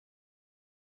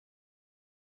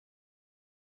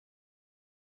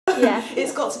Yeah.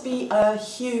 It's got to be a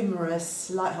humorous,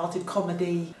 light-hearted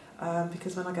comedy.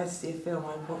 Because when I go to see a film,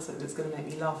 I want something that's going to make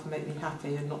me laugh and make me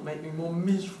happy and not make me more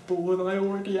miserable than I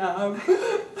already am.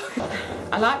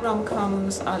 I like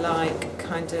rom-coms. I like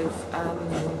kind of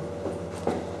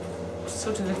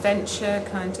sort of adventure,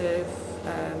 kind of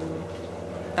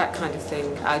that kind of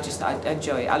thing. I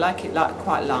enjoy it. I like it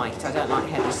quite light. I don't like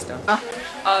heavy stuff.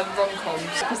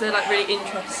 Rom-coms because they're like really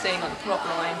interesting. Like the plot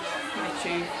line makes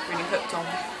you really hooked on.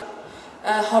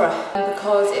 Horror,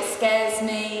 because it scares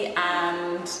me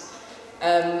and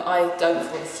I don't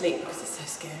fall asleep because it's so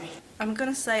scary. I'm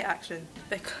gonna say action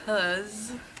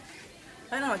because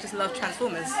I don't know, I just love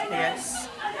Transformers, I guess,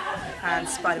 and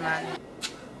Spider-Man.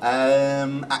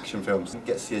 Action films.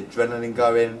 Gets the adrenaline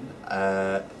going,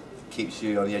 keeps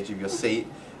you on the edge of your seat.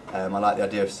 I like the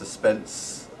idea of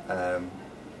suspense,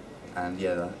 and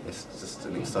yeah, it's just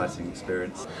an exciting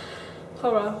experience.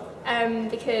 Horror,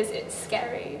 because it's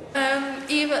scary.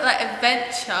 Either like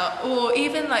adventure or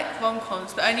even like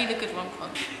rom-coms, but only the good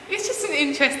rom-coms. It's just an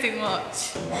interesting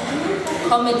watch.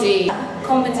 Comedy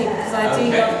because I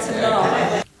do love to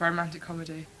laugh. Romantic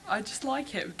comedy. I just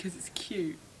like it because it's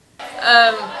cute.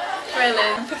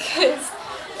 Thrilling, because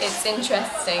it's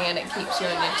interesting and it keeps you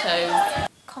on your toes.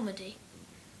 Comedy,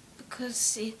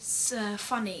 because it's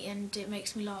funny and it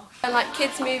makes me laugh. I like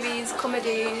kids movies,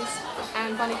 comedies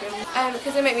and funny films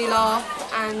because they make me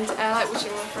laugh and I like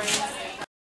watching with my friends.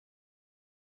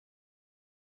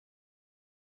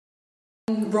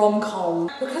 Rom-com,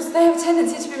 because they have a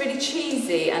tendency to be really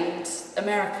cheesy and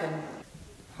American.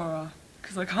 Horror,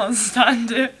 because I can't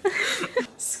stand it.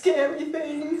 Scary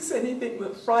things, anything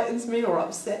that frightens me or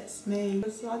upsets me.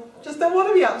 I just don't want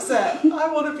to be upset. I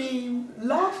want to be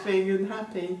laughing and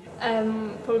happy.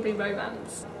 Probably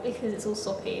romance, because it's all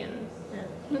soppy and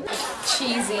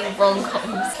Cheesy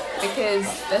rom-coms because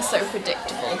they're so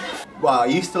predictable. Well, I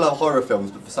used to love horror films,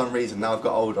 but for some reason now I've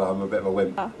got older, I'm a bit of a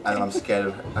wimp, and I'm scared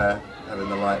of having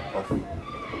the light off.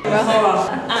 Horror,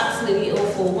 absolutely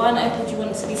awful. Why on earth would you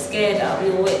want to be scared out of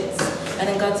your wits and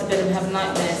then go to bed and have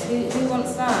nightmares? Who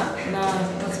wants that? No,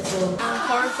 not at all.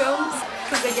 horror films,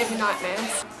 because they give me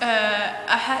nightmares.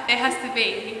 It has to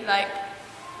be like,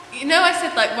 you know, I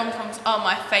said like rom-coms are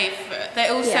my favourite.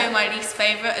 They're also my least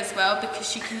favourite as well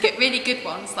because you can get really good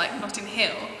ones like Notting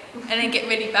Hill and then get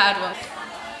really bad ones.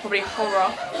 Probably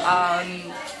horror,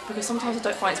 because sometimes I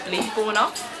don't find it's believable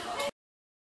enough.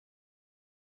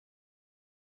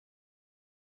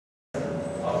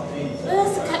 Well,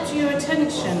 that's to capture your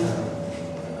attention,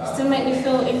 just to make me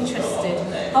feel interested.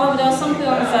 However, there are some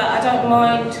films that I don't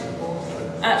mind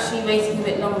actually waiting a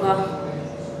bit longer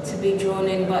to be drawn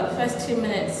in, but the first 2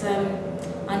 minutes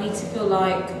I need to feel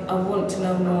like I want to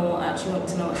know more, actually want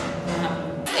to know what's going to happen.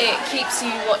 It keeps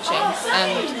you watching,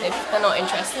 and if they're not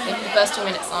interested, if the first 2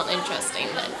 minutes aren't interesting,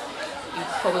 then you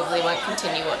probably won't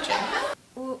continue watching.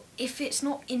 Well, if it's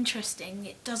not interesting,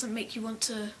 it doesn't make you want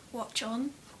to watch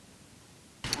on.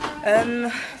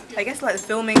 I guess like the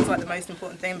filming's like the most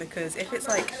important thing, because if it's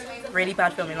like really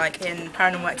bad filming, like in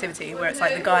Paranormal Activity, where it's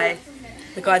like the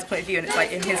guy's point of view and it's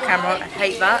like in his camera, I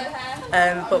hate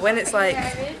that. But when it's like,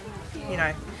 you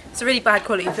know, it's a really bad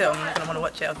quality film, I'm not going to want to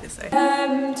watch it, obviously.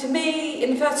 To me,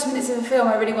 in the first 2 minutes of a film,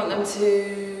 I really want them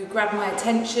to grab my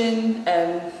attention,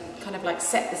 kind of like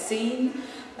set the scene,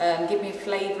 give me a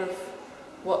flavour of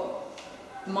what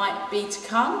might be to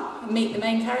come, meet the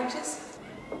main characters.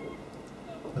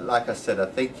 Like I said, I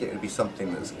think it would be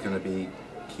something that's going to be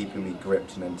keeping me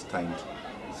gripped and entertained.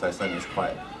 So something that's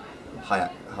quite high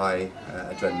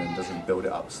adrenaline, doesn't build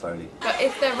it up slowly. But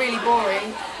if they're really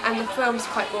boring and the film's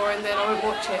quite boring, then I won't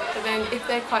watch it. But then if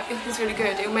it's really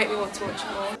good, it'll make me want to watch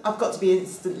it more. I've got to be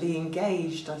instantly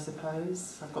engaged, I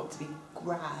suppose. I've got to be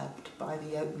grabbed by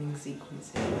the opening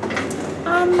sequence.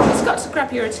 It's got to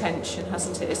grab your attention,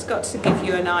 hasn't it? It's got to give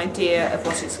you an idea of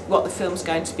what the film's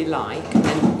going to be like,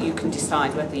 and you can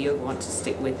decide whether you want to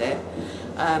stick with it.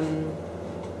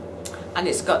 And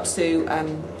it's got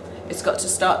to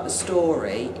start the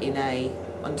story in a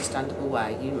understandable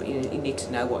way. You need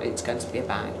to know what it's going to be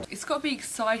about. It's got to be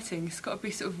exciting, it's got to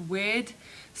be sort of weird,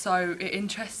 so it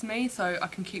interests me, so I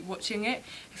can keep watching it.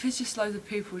 If it's just loads of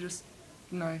people just,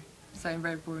 you know, saying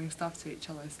very boring stuff to each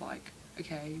other, it's like,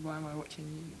 okay, why am I watching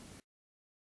you?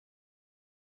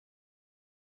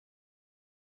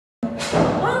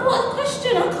 Oh, what a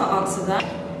question! I can't answer that.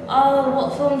 Oh,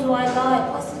 what film do I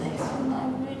like? What's the next one that I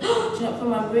really... Do you know what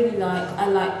film I really like? I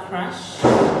like Crash.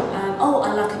 Oh,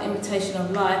 I like An Imitation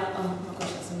of Life. Oh my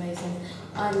gosh, that's amazing.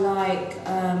 I like,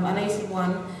 I know you said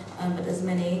one, but there's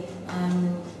many.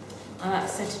 I like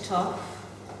Set It Off.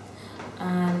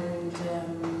 And,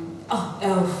 oh,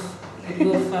 Elf.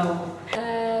 Will Ferrell.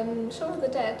 Shaun of the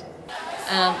Dead.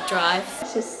 Drive.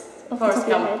 It's just off the Forrest top of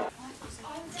your Gump. head.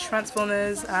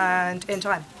 Transformers and In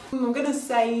Time. I'm going to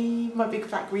say My Big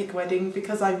Fat Greek Wedding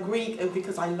because I'm Greek and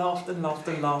because I laughed and laughed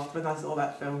and laughed when I saw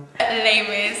that film. Les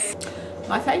Mis.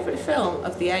 My favourite film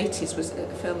of the 80s was a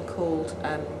film called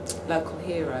Local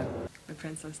Hero. The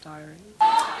Princess Diaries.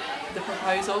 The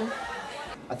Proposal.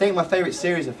 I think my favourite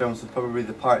series of films was probably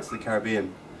the Pirates of the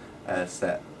Caribbean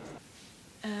set.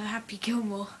 Happy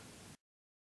Gilmore.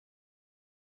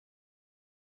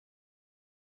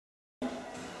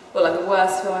 Well, like the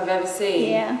worst film I've ever seen.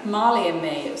 Yeah. Marley and Me.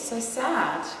 It was so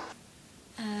sad.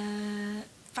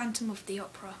 Phantom of the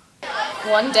Opera.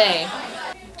 One Day.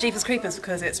 Jeepers Creepers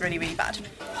because it's really, really bad.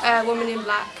 Woman in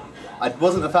Black. I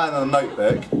wasn't a fan of The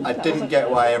Notebook. I didn't get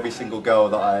why every single girl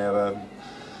that I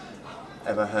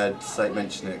ever heard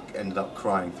mention it ended up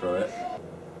crying through it.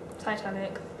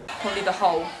 Titanic. Probably The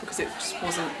Whole, because it just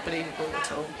wasn't believable at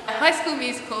all. High School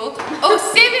Musical. Oh,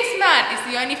 Serious Man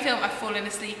is the only film I've fallen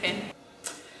asleep in.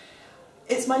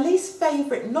 It's my least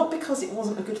favourite, not because it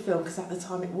wasn't a good film, because at the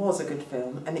time it was a good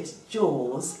film, and it's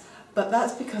Jaws, but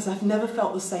that's because I've never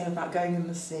felt the same about going in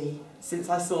the sea since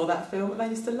I saw that film, and I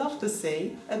used to love the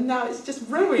sea, and now it's just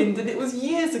ruined, and it was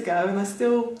years ago, and I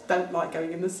still don't like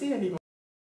going in the sea anymore.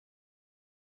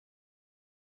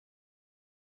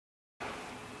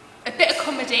 A bit of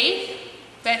comedy,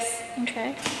 best,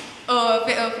 Okay. or a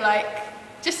bit of like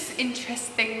just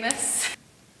interestingness.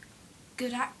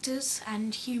 Good actors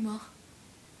and humour.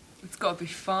 It's got to be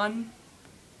fun,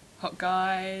 hot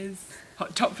guys,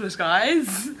 hot topless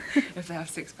guys, if they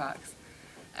have six packs.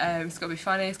 It's got to be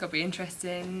funny, it's got to be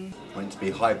interesting. I want it to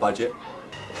be high budget.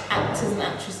 Actors and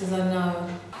actresses I know.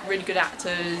 Really good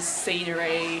actors,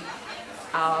 scenery,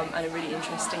 and a really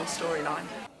interesting storyline.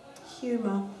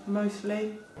 Humour,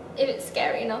 mostly. If it's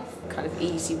scary enough. Kind of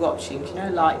easy watching, you know,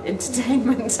 light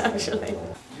entertainment actually.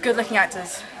 Good looking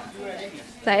actors.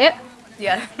 Say it.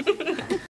 Yeah.